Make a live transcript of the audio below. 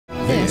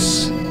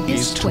This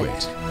is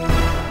Twit.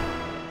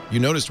 You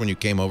noticed when you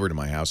came over to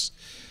my house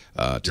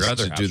to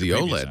do the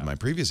OLED, my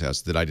previous house,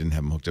 that I didn't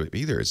have them hooked up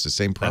either. It's the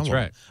same problem.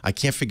 That's right. I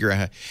can't figure out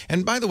how.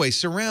 And by the way,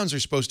 surrounds are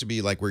supposed to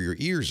be like where your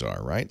ears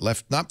are, right?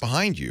 Left, not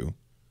behind you.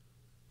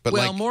 But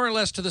well, like, more or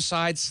less to the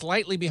side,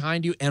 slightly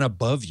behind you, and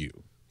above you.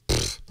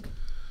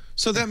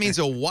 So that means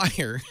a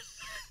wire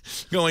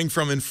going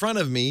from in front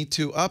of me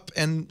to up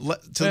and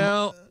to.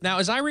 Well, now,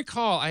 as I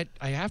recall, I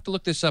have to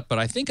look this up, but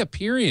I think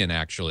Aperion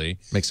actually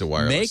makes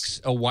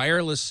a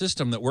wireless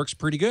system that works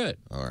pretty good.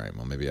 All right.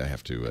 Well, maybe I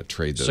have to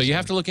trade those. So you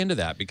have to look into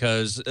that,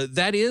 because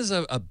that is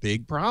a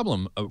big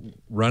problem,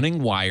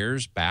 running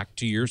wires back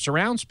to your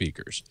surround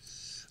speakers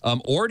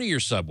or to your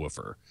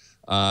subwoofer.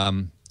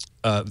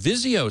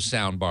 Vizio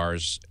sound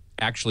bars,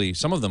 actually,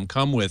 some of them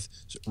come with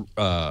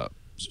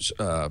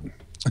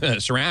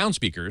surround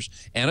speakers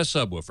and a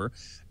subwoofer.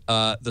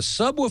 The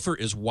subwoofer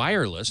is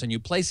wireless, and you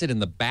place it in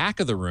the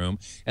back of the room,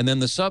 and then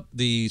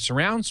the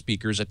surround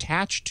speakers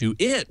attach to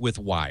it with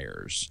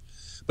wires.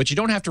 But you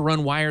don't have to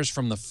run wires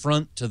from the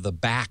front to the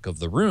back of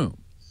the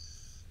room.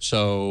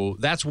 So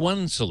that's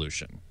one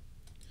solution.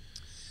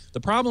 The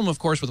problem, of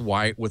course, with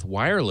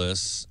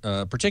wireless,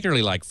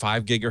 particularly like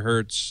 5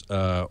 gigahertz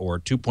or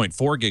 2.4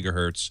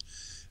 gigahertz,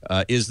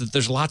 is that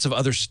there's lots of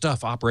other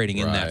stuff operating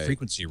in that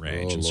frequency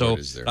range. And so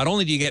not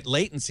only do you get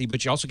latency,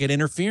 but you also get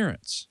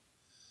interference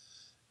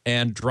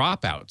and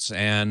dropouts,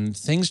 and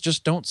things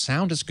just don't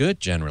sound as good,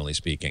 generally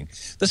speaking.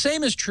 The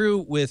same is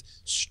true with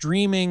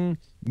streaming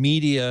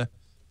media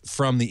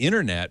from the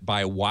internet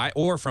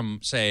or from,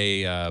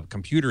 say, a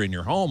computer in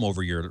your home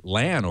over your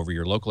LAN, over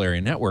your local area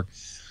network,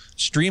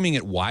 streaming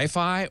at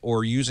Wi-Fi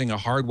or using a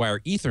hardwire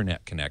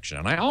Ethernet connection.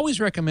 And I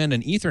always recommend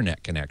an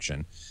Ethernet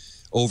connection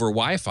over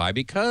Wi-Fi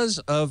because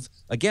of,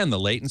 again, the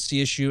latency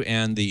issue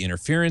and the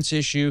interference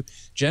issue.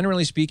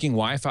 Generally speaking,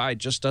 Wi-Fi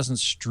just doesn't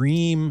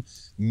stream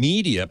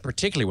media,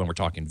 particularly when we're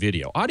talking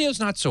video. Audio's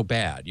not so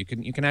bad. You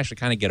can actually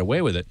kind of get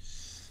away with it.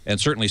 And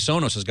certainly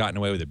Sonos has gotten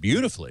away with it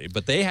beautifully,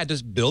 but they had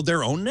to build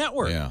their own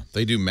network. Yeah,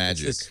 they do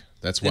magic.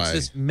 That's why. It's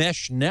this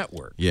mesh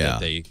network that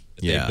they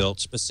built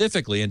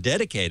specifically and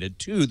dedicated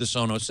to the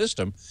Sonos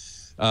system,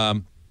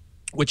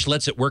 which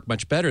lets it work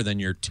much better than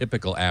your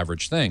typical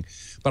average thing.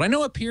 But I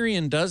know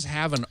Aperion does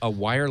have a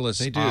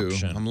wireless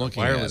option. I'm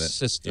looking at it. Wireless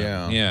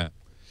system. Yeah.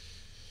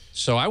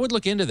 So I would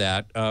look into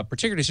that,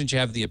 particularly since you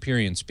have the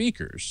Aperion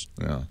speakers.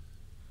 Yeah.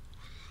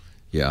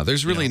 Yeah,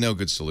 there's really no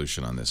good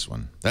solution on this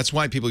one. That's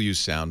why people use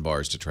sound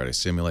bars to try to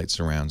simulate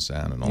surround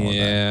sound and all of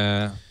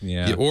that.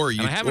 Yeah. Or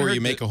you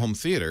make a home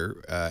theater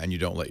and you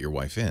don't let your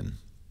wife in.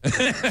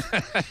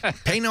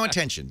 Pay no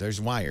attention.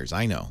 There's wires.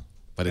 I know.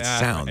 But it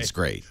sounds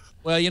great.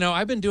 Well, you know,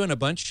 I've been doing a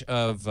bunch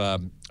of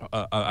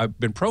I've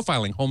been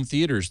profiling home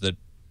theaters that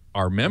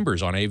our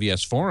members on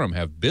AVS Forum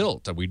have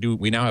built. We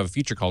now have a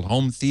feature called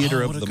Home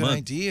Theater of the Month. What a good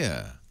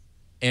idea.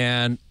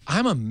 And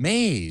I'm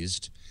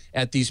amazed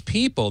at these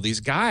people,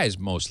 these guys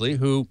mostly,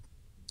 who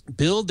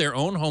build their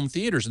own home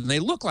theaters, and they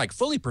look like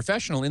fully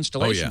professional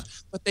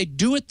installations, but they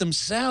do it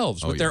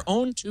themselves with their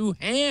own 2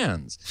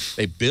 hands.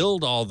 They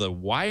build all the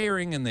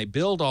wiring, and they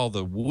build all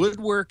the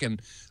woodwork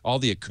and all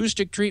the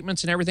acoustic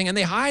treatments and everything, and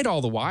they hide all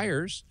the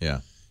wires.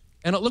 Yeah.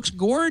 And it looks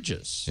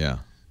gorgeous. Yeah.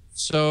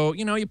 So,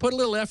 you know, you put a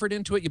little effort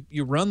into it.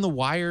 You run the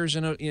wires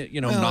in a,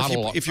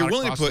 if you're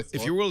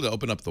willing to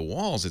open up the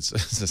walls, it's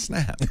a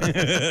snap.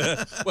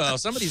 Well,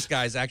 some of these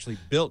guys actually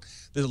built.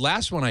 The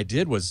last one I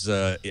did was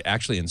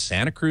actually in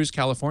Santa Cruz,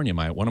 California,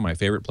 one of my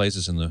favorite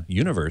places in the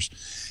universe.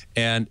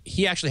 And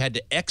he actually had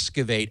to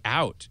excavate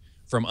out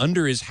from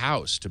under his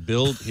house to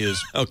build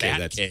his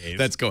cave.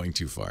 That's going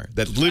too far.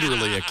 That's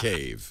literally a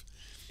cave.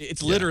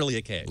 It's literally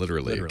a cave.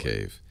 Literally a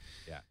cave.